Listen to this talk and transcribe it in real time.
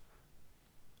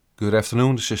Good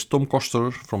afternoon, this is Tom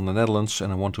Koster from the Netherlands,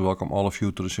 and I want to welcome all of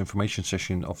you to this information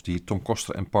session of the Tom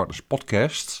Koster and Partners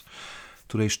podcast.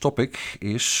 Today's topic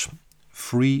is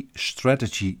free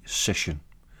strategy session.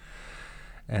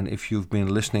 And if you've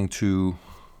been listening to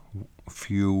a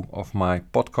few of my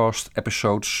podcast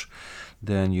episodes,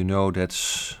 then you know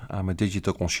that I'm a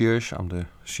digital concierge. I'm the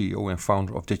CEO and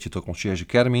founder of Digital Concierge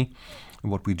Academy.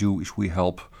 And what we do is we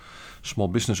help small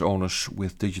business owners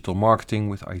with digital marketing,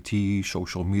 with IT,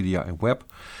 social media and web.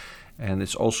 And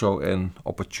it's also an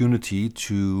opportunity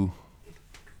to,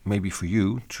 maybe for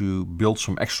you, to build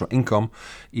some extra income,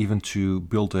 even to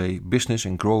build a business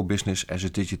and grow a business as a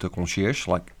digital concierge,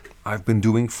 like I've been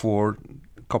doing for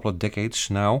a couple of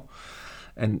decades now.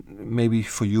 And maybe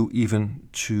for you even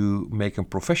to make a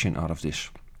profession out of this.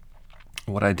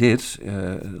 What I did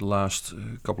the last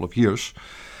couple of years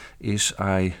is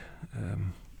I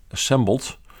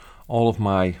assembled all of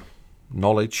my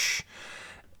knowledge,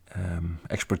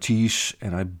 expertise,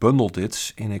 and I bundled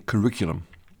it in a curriculum.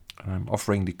 And I'm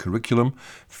offering the curriculum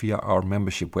via our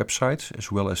membership website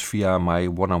as well as via my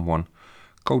one-on-one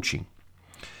coaching.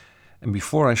 And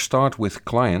before I start with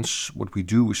clients, what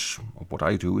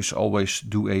I do is always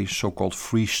do a so-called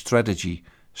free strategy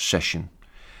session.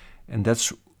 And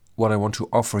that's what I want to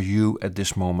offer you at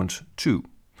this moment too.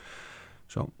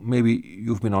 So maybe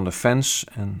you've been on the fence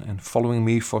and following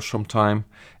me for some time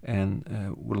and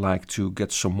would like to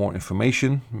get some more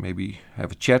information, maybe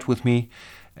have a chat with me.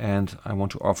 And I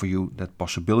want to offer you that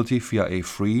possibility via a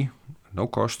free,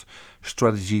 no-cost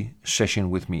strategy session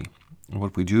with me. And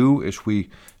what we do is we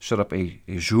set up a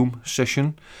Zoom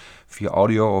session via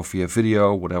audio or via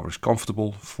video, whatever is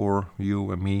comfortable for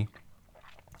you and me.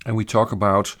 And we talk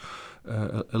about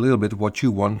a little bit what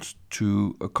you want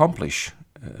to accomplish.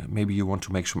 Maybe you want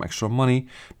to make some extra money.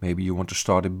 Maybe you want to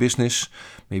start a business.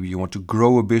 Maybe you want to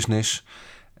grow a business.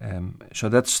 So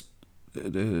that's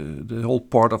the whole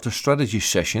part of the strategy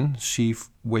session. See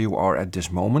where you are at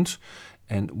this moment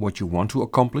and what you want to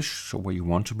accomplish, so where you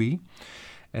want to be.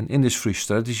 And in this free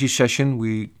strategy session,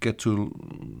 we get to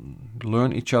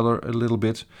learn each other a little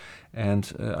bit.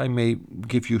 And I may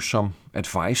give you some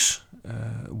advice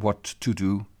what to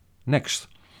do next.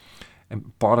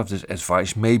 And part of this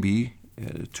advice may be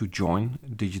to join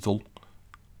Digital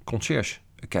Concierge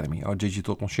Academy, our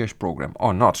Digital Concierge program,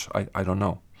 or not. I don't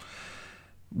know.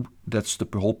 That's the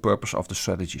whole purpose of the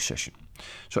strategy session.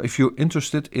 So if you're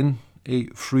interested in a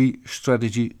free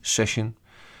strategy session,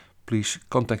 please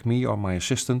contact me or my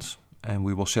assistant and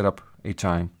we will set up a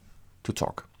time to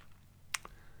talk.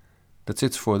 That's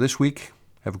it for this week.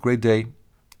 Have a great day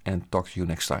and talk to you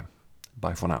next time.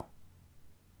 Bye for now.